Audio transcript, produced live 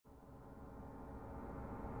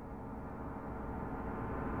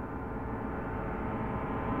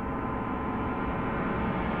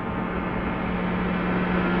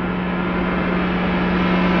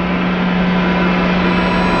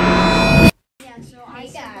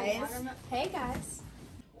Hey guys.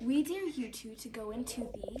 We dare you two to go into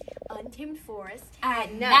the Untamed forest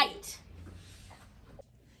at night.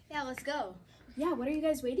 Yeah, let's go. Yeah, what are you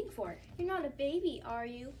guys waiting for? You're not a baby, are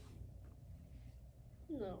you?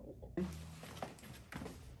 No.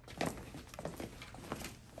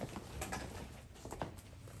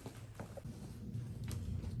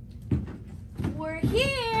 We're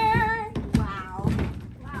here! Wow.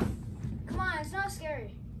 Wow. Come on, it's not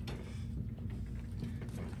scary.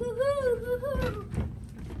 Woohoo! Woohoo!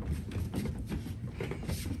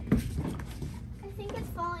 I think it's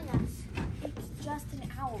following us. It's just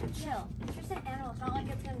an owl. Chill. It's just an animal. It's not like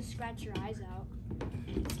it's gonna scratch your eyes out.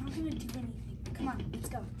 It's not gonna do anything. Come on, let's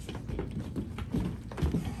go.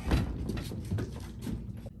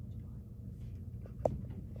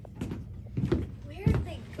 Where'd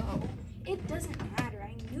they go? It doesn't matter.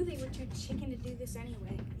 I knew they were too chicken to do this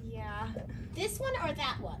anyway. Yeah. This one or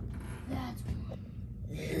that one? That's one.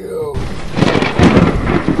 I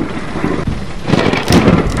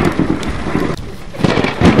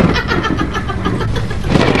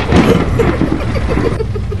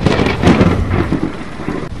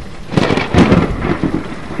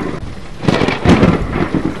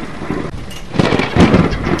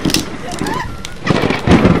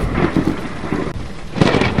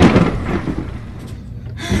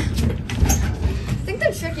think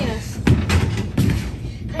they're tricking us.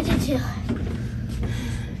 I did too.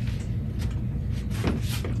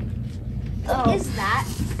 What is that?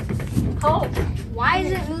 Oh, why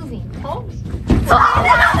is it moving? Oh,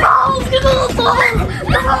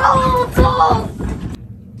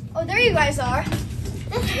 oh, there you guys are.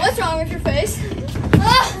 What's wrong with your face?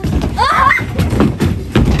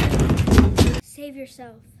 Save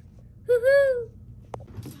yourself. Woohoo!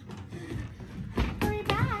 Hurry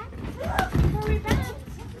back. Hurry back.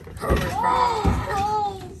 Hurry back!